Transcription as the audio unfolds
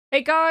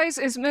Hey guys,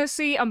 it's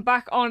Mercy. I'm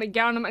back on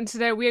Gamdom, and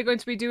today we are going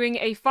to be doing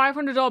a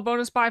 $500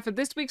 bonus buy for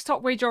this week's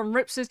top wager on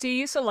Rip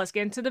City, so let's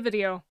get into the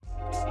video.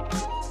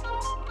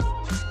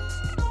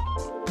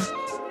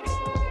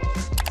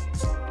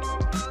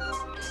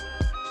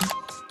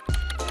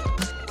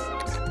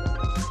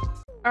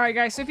 Alright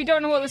guys, so if you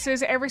don't know what this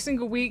is, every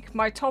single week,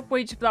 my top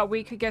wager for that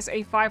week gets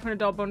a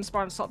 $500 bonus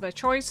buy on slot of their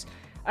choice.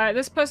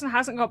 This person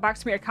hasn't got back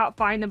to me, I can't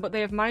find them, but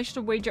they have managed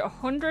to wager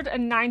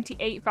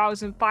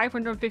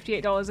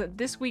 $198,558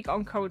 this week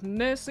on code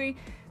Mercy.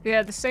 They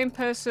are the same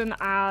person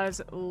as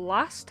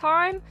last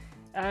time,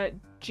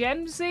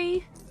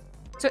 Gemzy.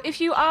 So if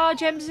you are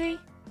Gemzy,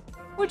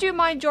 would you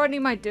mind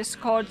joining my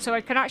Discord so I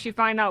can actually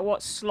find out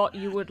what slot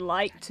you would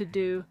like to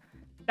do?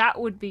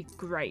 That would be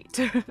great.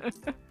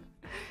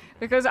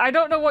 Because I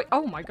don't know what-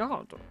 oh my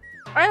god.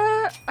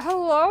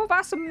 Hello?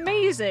 That's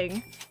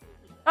amazing.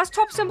 That's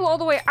top symbol all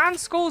the way and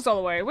skulls all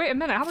the way. Wait a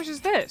minute, how much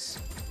is this?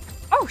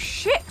 Oh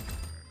shit!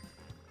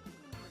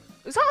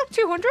 Is that like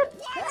 200?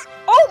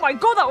 Oh my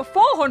god, that was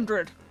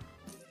 400!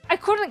 I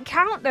couldn't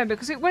count them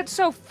because it went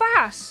so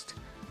fast.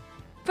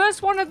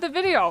 First one of the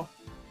video.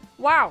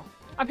 Wow.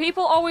 And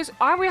people always,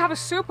 and we have a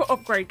super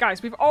upgrade,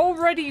 guys. We've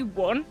already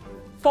won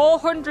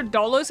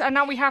 $400 and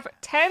now we have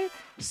 10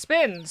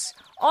 spins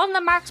on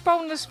the max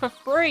bonus for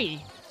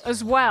free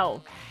as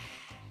well.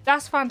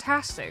 That's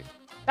fantastic.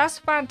 That's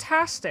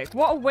fantastic.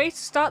 What a way to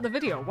start the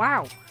video.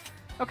 Wow.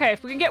 Okay,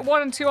 if we can get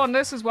 1 and 2 on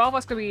this as well,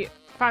 that's going to be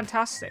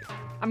fantastic.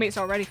 I mean, it's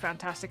already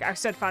fantastic. I've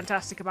said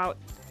fantastic about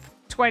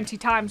 20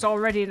 times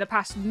already in the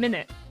past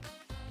minute.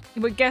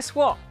 But guess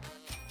what?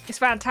 It's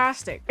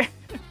fantastic.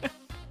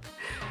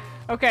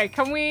 Okay,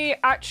 can we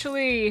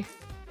actually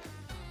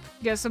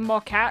get some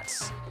more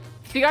cats?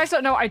 If you guys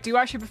don't know, I do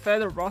actually prefer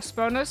the Ross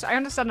bonus. I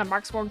understand the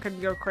max one can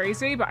go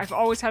crazy, but I've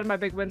always had my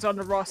big wins on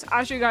the Ross.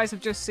 As you guys have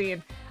just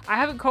seen, I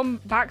haven't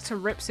come back to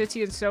Rip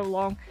City in so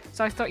long,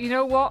 so I thought, you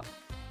know what?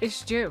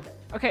 It's due.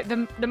 Okay,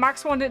 the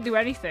max one didn't do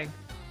anything,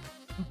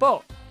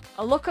 but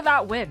look at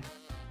that win.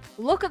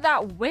 Look at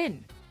that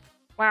win.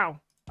 Wow.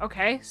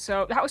 Okay,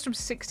 so that was from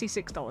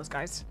 $66,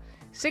 guys.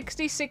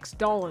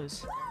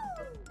 $66.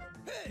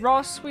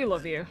 Ross, we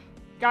love you.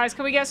 Guys,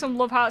 can we get some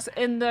love hearts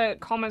in the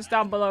comments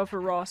down below for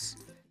Ross?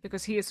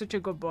 Because he is such a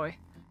good boy.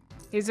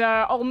 He's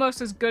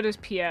almost as good as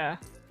Pierre.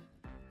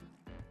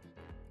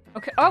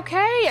 Okay,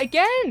 okay,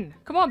 again!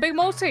 Come on, big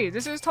multi.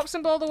 This is top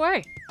symbol all the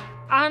way.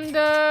 And,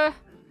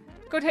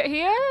 good hit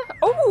here.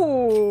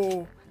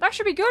 Oh, that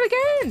should be good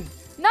again.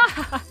 Nice!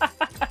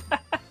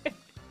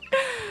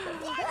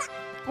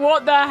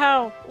 What the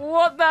hell?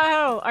 What the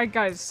hell?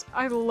 Guys,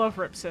 I love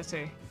Rip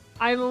City.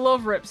 I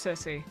love Rip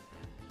City.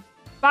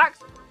 Back.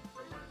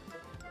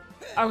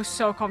 I was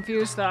so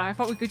confused there. I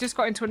thought we just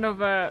got into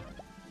another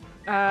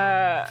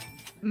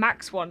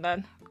max one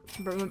then.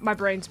 My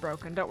brain's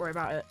broken, don't worry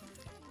about it.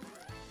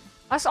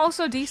 That's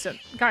also decent.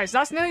 Guys,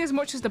 that's nearly as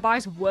much as the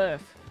buy's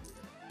worth.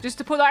 Just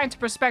to put that into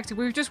perspective,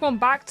 we've just won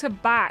back to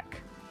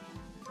back.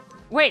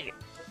 Wait.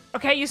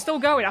 Okay, you're still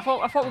going. I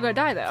thought we were gonna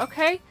die there.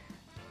 Okay.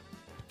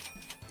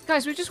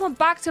 Guys, we just won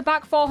back to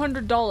back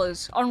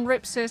 $400 on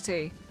Rip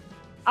City.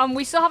 And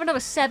we still have another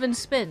 7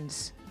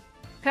 spins.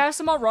 Can I have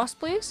some more Ross,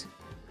 please?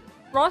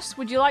 Ross,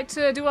 would you like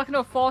to do like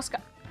another 4 sky?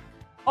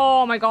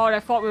 Oh my god,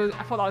 I thought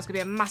that was gonna be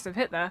a massive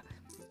hit there.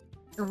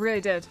 I really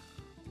did.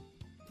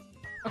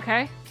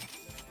 Okay.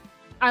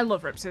 I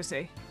love Rip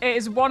City. It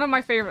is one of my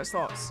favorite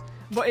slots,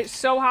 but it's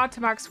so hard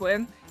to max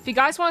win. If you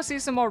guys want to see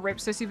some more Rip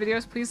City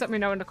videos, please let me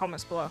know in the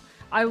comments below.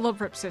 I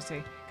love Rip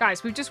City.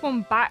 Guys, we've just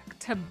won back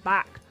to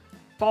back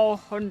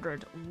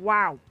 400.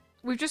 Wow.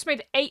 We've just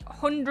made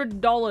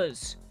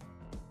 $800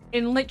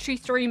 in literally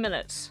 3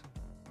 minutes.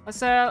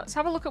 Let's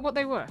have a look at what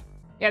they were.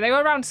 Yeah, they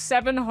were around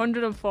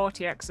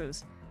 740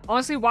 X's.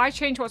 Honestly, why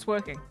change what's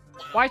working?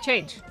 Why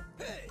change?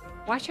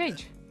 Why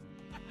change?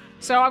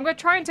 So I'm going to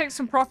try and take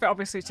some profit,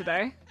 obviously,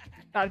 today.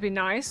 That'd be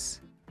nice.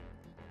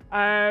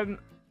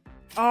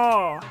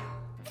 Oh.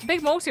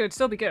 Big multi would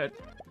still be good.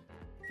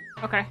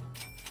 Okay.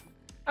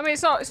 I mean,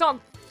 it's not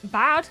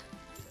bad.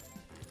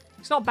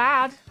 It's not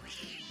bad.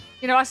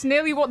 You know, that's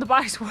nearly what the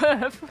buy's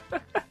worth.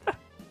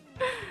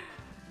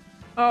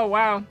 Oh,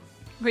 wow.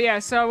 But yeah,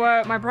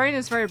 so my brain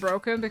is very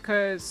broken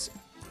because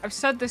I've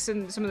said this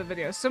in some of the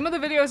videos. Some of the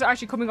videos are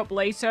actually coming up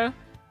later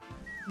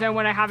than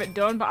when I have it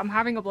done, but I'm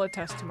having a blood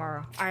test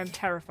tomorrow. I am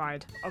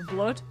terrified of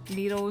blood,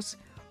 needles,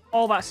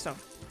 all that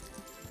stuff.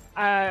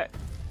 I'm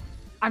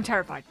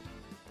terrified.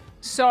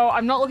 So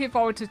I'm not looking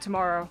forward to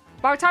tomorrow.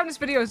 By the time this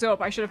video is up,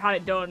 I should have had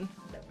it done.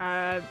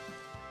 I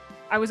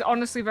was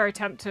honestly very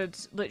tempted,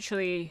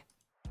 literally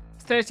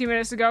 30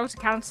 minutes ago, to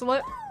cancel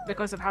it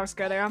because of how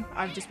scared I am.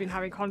 I've just been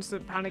having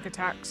constant panic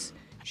attacks,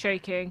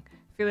 shaking,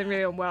 feeling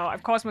really unwell.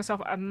 I've caused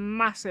myself a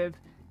massive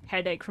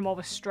headache from all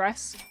the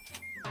stress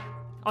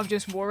of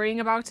just worrying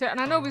about it.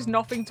 And I know there's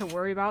nothing to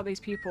worry about. These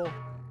people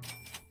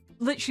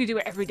literally do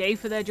it every day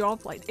for their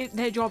job. Like,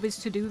 their job is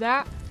to do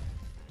that.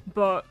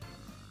 But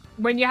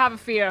when you have a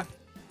fear,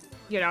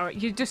 you know,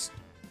 you just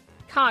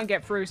can't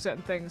get through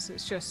certain things.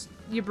 It's just,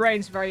 your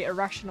brain's very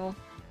irrational.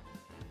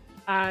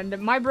 And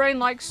my brain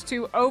likes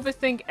to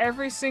overthink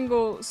every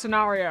single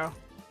scenario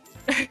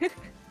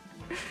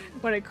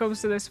when it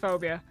comes to this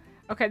phobia.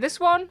 Okay, this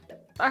one,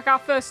 like our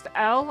first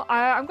L,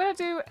 I'm gonna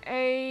do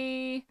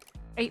a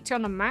 80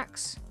 on the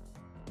max.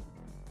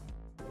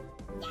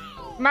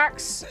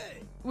 Max,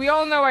 we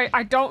all know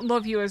I don't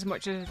love you as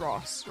much as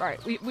Ross, right?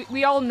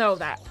 We all know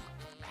that.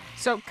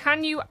 So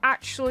can you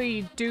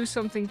actually do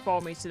something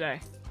for me today?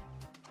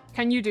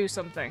 Can you do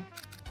something?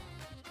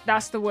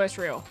 That's the worst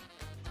reel.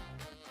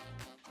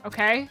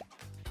 Okay.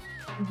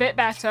 Bit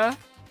better.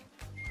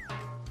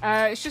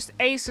 It's just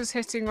aces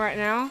hitting right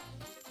now.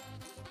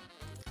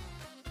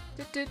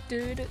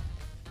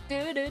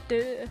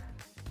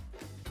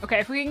 Okay,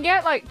 if we can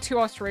get like 2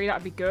 or 3,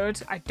 that'd be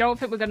good. I don't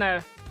think we're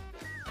gonna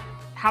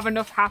have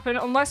enough happen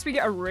unless we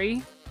get a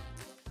re.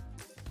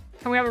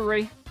 Can we have a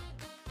re?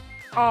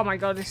 Oh my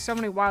god, there's so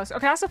many wilds.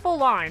 Okay, that's a full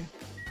line.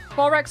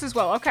 4x as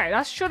well. Okay,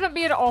 that shouldn't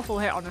be an awful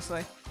hit,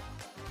 honestly.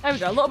 There we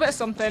go, a little bit of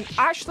something.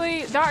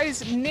 Actually, that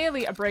is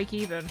nearly a break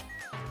even.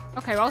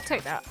 Okay, well, I'll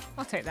take that.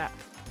 I'll take that.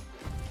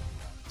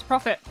 It's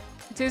profit.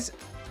 It is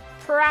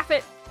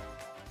profit.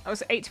 That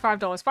was $85.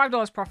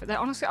 $5 profit there.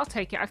 Honestly, I'll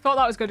take it. I thought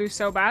that was going to do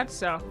so bad,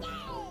 so.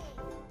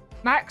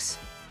 Max,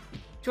 do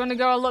you want to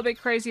go a little bit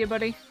crazier,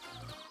 buddy?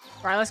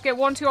 Right, let's get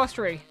 1, 2, or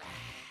 3.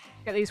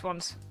 Get these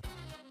ones.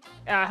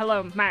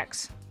 Hello,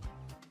 Max.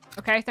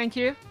 Okay, thank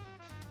you.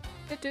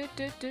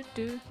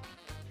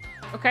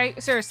 Okay,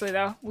 seriously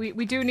though,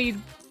 we do need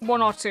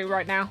 1 or 2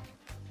 right now.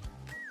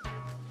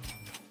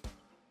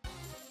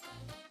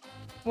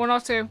 1 or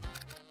 2.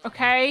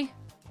 Okay.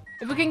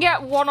 If we can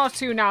get 1 or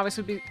 2 now, this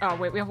would be... Oh,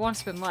 wait, we have 1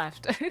 spin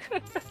left.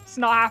 It's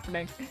not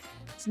happening.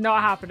 It's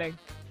not happening.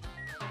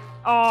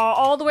 Oh,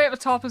 all the way at the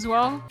top as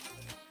well.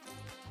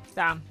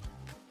 Damn.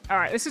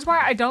 Alright, this is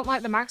why I don't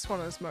like the max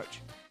one as much.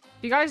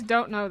 If you guys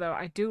don't know, though,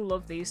 I do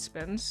love these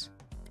spins.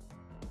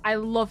 I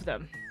love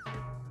them.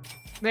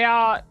 They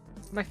are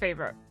my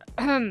favorite.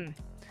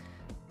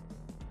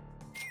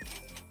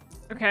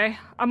 Okay,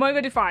 I'm only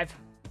gonna do 5.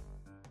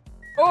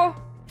 Oh!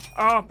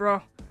 Oh,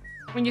 bro.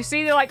 When you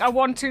see like a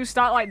 1-2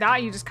 start like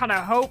that, you just kind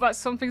of hope that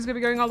something's gonna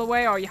be going all the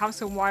way, or you have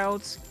some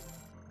wilds.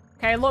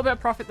 Okay, a little bit of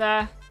profit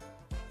there.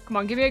 Come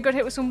on, give me a good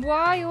hit with some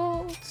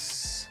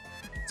wilds.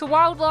 It's a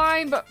wild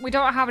line, but we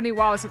don't have any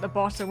wilds at the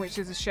bottom, which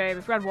is a shame.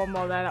 If we had 1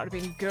 more there, that would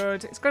have been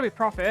good. It's gonna be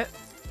profit.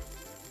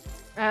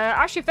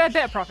 Actually, a fair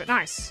bit of profit.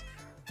 Nice.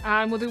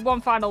 And we'll do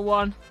 1 final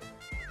one.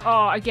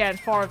 Oh, again,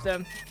 4 of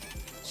them.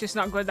 It's just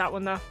not good, that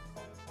one, though.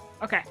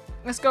 Okay,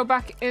 let's go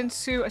back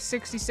into a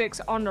 66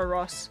 on the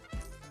Ross.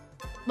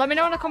 Let me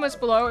know in the comments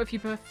below if you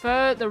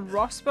prefer the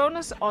Ross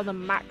bonus or the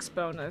max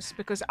bonus,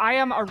 because I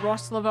am a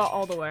Ross lover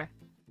all the way.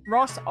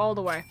 Ross all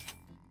the way.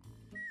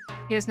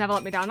 He has never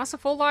let me down. That's a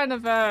full line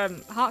of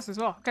hearts as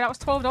well. Okay, that was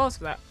 $12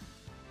 for that.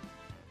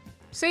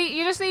 See,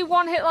 you just need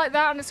 1 hit like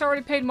that and it's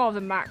already paid more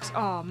than max.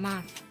 Oh,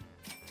 man.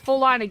 Full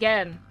line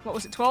again. What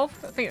was it,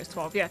 12? I think it was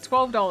 12. Yeah,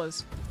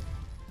 $12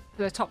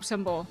 for the top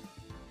symbol.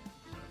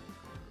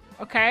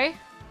 Okay.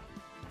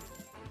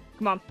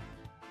 Come on.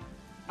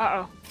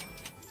 Uh-oh.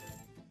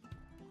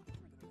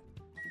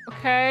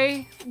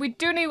 Okay. We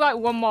do need, like,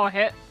 1 more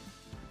hit.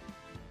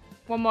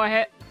 1 more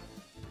hit.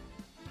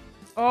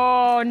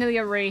 Oh, nearly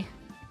a re.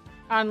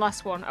 And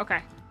last one. Okay.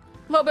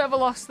 A little bit of a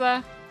loss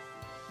there.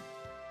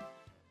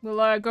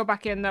 We'll go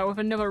back in, though, with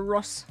another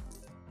Russ.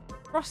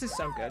 Russ is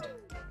so good.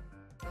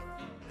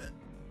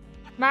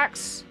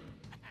 Max,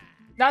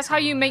 that's how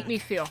you make me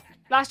feel.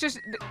 That's just...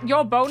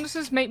 Your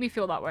bonuses make me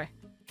feel that way.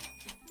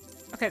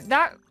 Okay,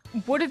 that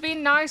would have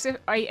been nice if...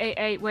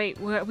 Wait,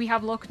 we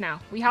have luck now.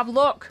 We have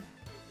luck.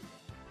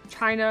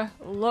 China,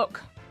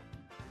 luck.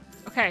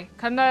 Okay,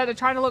 can the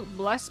China luck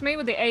bless me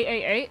with the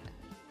 888?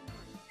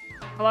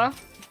 Hello?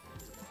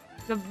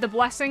 The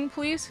blessing,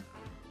 please?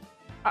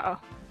 Uh-oh.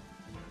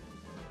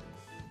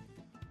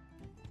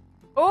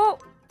 Oh!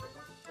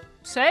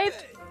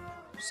 Saved?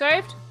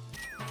 Saved?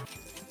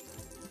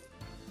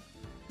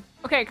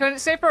 Okay, can it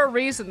save for a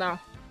reason, though?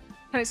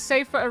 Can it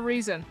save for a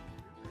reason?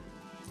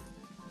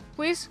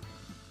 Please?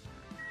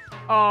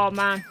 Oh,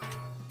 man.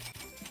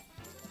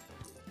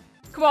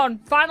 Come on,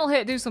 final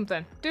hit, do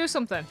something. Do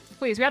something.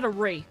 Please, we had a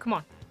re. Come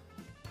on.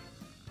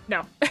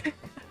 No.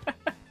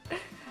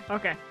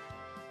 Okay.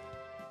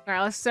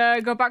 Alright, let's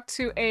go back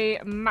to a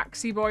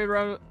Maxi Boy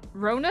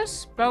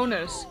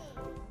Bonus?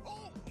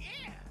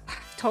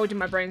 Told you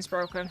my brain's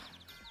broken.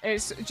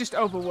 It's just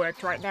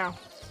overworked right now.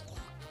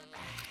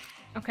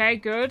 Okay,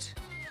 good.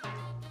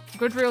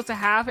 Good reel to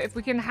have. If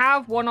we can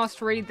have 1 or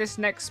 3 this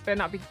next spin,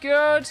 that'd be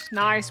good.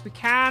 Nice, we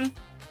can.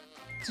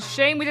 It's a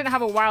shame we didn't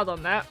have a wild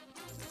on that.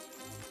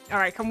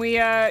 Alright, can we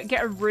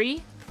get a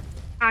re?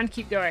 And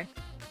keep going.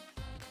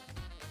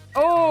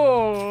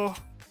 Oh!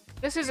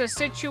 This is a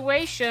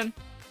situation.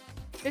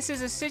 This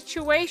is a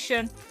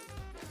situation.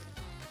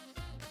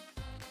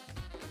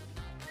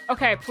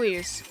 Okay,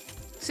 please.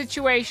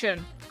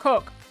 Situation.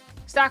 Cook.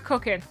 Start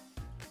cooking.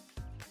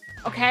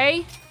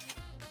 Okay.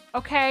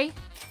 Okay.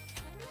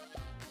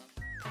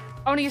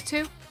 Only a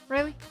 2?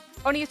 Really?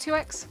 Only a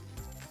 2x?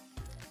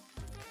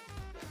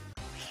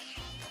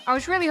 I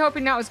was really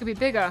hoping that was going to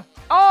be bigger.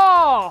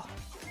 Oh!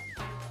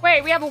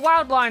 Wait, we have a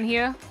wild line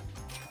here.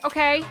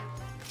 Okay.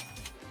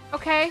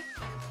 Okay.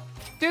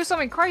 Do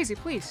something crazy,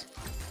 please.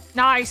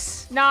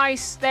 Nice.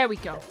 Nice. There we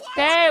go.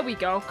 There we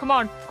go. Come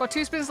on. Got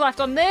 2 spins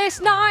left on this.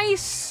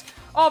 Nice.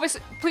 Oh, this.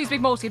 Please,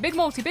 big multi. Big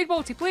multi. Big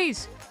multi,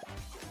 please.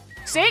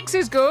 6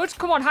 is good.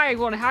 Come on, high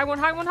one. High one,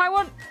 high one, high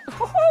one.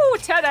 Oh,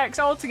 10x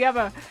all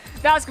together.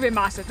 That's going to be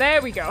massive.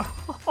 There we go.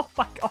 Oh,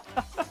 my God.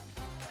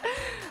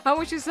 How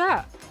much is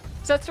that?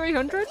 Is that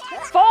 300?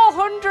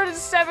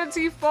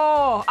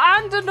 474.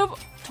 And another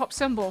top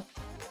symbol.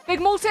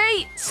 Big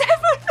multi. 7.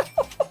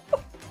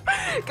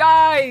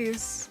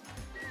 Guys.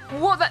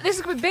 What? This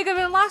is going to be bigger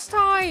than last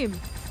time.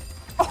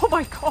 Oh,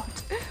 my God.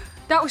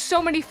 That was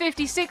so many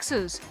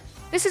 56ers.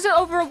 This is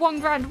over a $1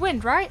 grand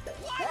win, right?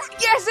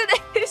 Yes, it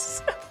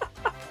is.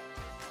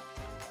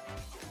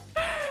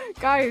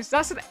 Guys,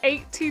 that's an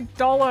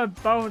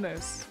 $80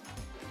 bonus.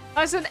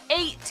 That's an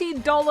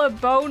 $80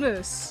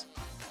 bonus.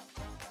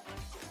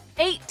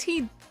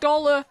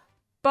 $80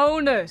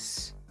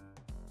 bonus.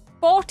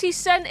 40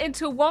 cent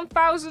into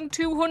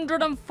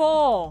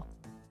 1,204.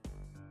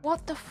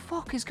 What the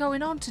fuck is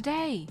going on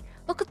today?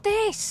 Look at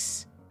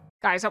this.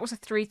 Guys, that was a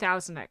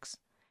 3,000x.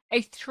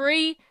 A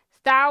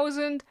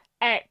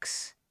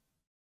 3,000x.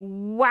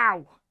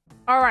 Wow.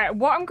 All right,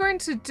 what I'm going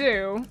to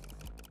do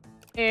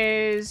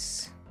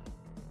is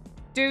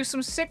do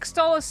some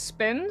 $6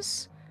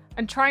 spins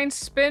and try and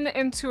spin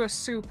into a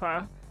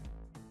super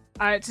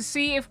to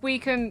see if we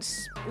can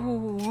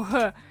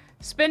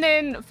spin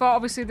in for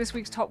obviously this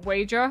week's top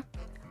wager.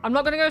 I'm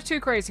not going to go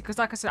too crazy because,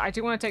 like I said, I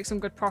do want to take some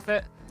good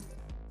profit.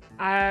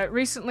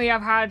 Recently,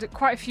 I've had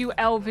quite a few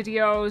L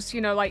videos,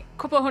 you know, like a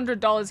couple of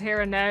 $100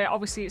 here and there.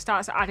 Obviously, it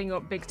starts adding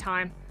up big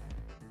time.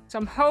 So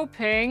I'm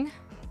hoping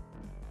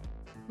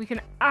we can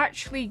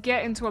actually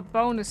get into a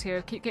bonus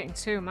here. Keep getting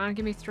 2, man.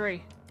 Give me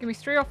 3. Give me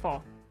 3 or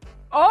 4.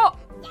 Oh,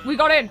 we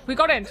got in. We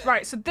got in.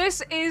 Right, so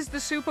this is the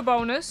super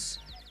bonus.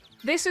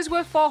 This is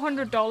worth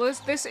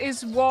 $400. This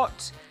is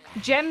what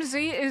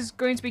Gemsy is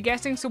going to be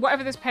getting. So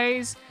whatever this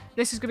pays,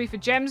 this is going to be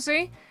for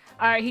Gemsy.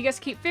 He gets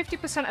to keep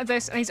 50% of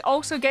this, and he's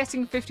also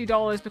getting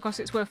 $50 because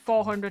it's worth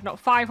 $400,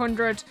 not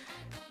 $500.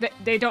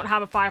 They don't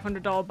have a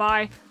 $500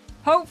 buy.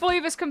 Hopefully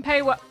this can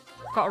pay what...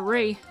 Got a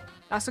re.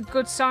 That's a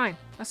good sign.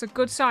 That's a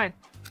good sign.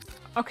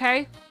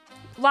 Okay.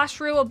 Last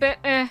reel a bit,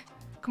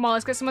 Come on,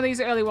 let's get some of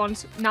these early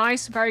ones.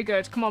 Nice, very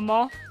good. Come on,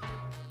 more.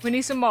 We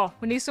need some more.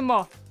 We need some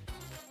more.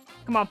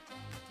 Come on.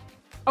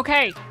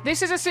 Okay,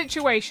 this is a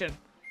situation.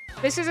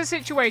 This is a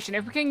situation.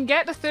 If we can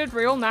get the 3rd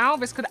reel now,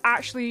 this could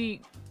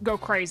actually go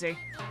crazy.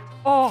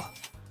 Oh,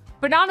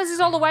 bananas is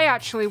all the way,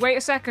 actually. Wait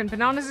a second.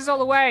 Bananas is all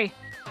the way.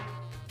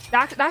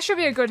 That should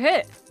be a good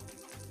hit.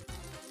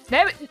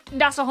 There,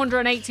 that's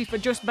 180 for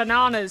just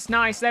bananas.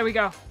 Nice, there we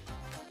go.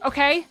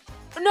 Okay.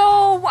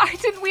 No, why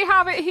didn't we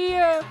have it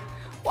here?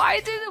 Why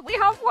didn't we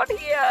have one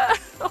here?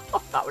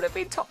 Oh, that would have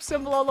been top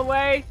symbol all the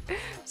way.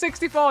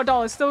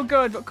 $64, still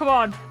good, but come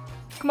on.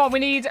 Come on, we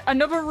need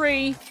another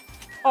re,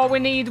 or we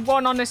need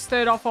one on this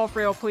 3rd or 4th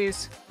reel,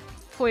 please.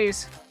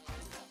 Please.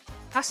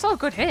 That's still a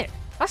good hit.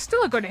 That's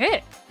still a good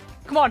hit.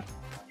 Come on.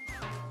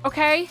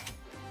 Okay.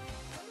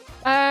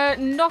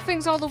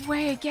 Nothing's all the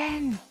way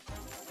again.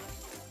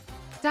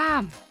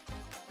 Damn.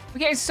 We're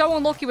getting so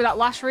unlucky with that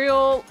last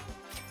reel.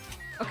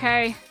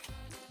 Okay.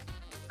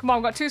 Come on,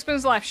 we've got 2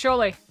 spins left,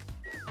 surely.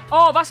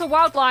 Oh, that's a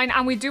wild line,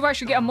 and we do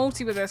actually get a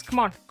multi with this. Come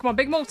on. Come on,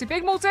 big multi,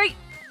 big multi.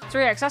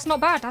 3x, that's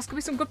not bad. That's going to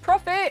be some good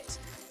profit.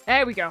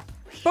 There we go.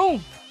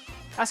 Boom.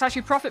 That's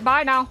actually profit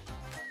buy now.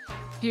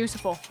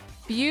 Beautiful.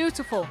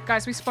 Beautiful.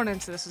 Guys, we spun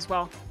into this as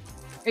well.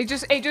 It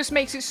just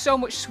makes it so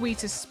much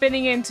sweeter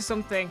spinning into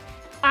something.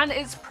 And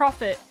it's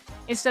profit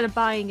instead of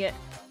buying it.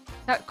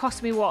 That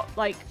cost me what,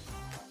 like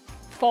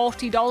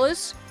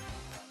 $40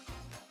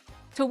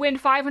 to win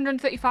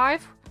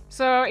 535?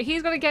 So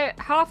he's going to get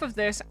half of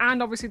this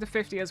and obviously the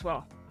 50 as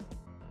well.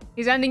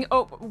 He's ending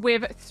up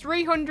with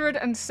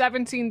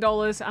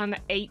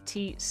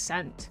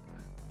 $317.80.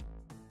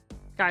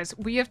 Guys,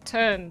 we have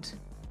turned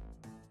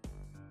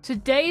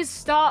today's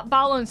start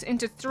balance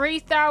into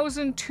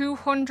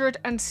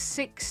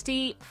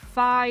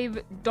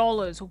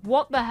 $3,265.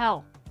 What the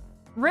hell?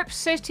 Rip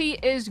City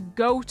is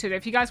goated.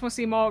 If you guys want to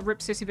see more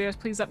Rip City videos,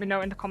 please let me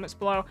know in the comments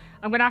below.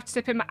 I'm going to have to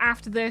tip him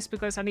after this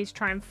because I need to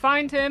try and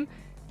find him,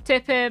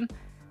 tip him.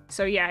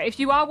 So yeah, if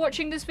you are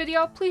watching this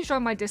video, please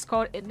join my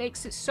Discord. It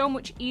makes it so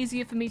much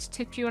easier for me to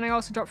tip you, and I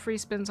also drop free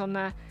spins on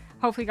there.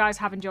 Hopefully you guys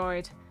have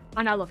enjoyed,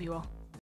 and I love you all.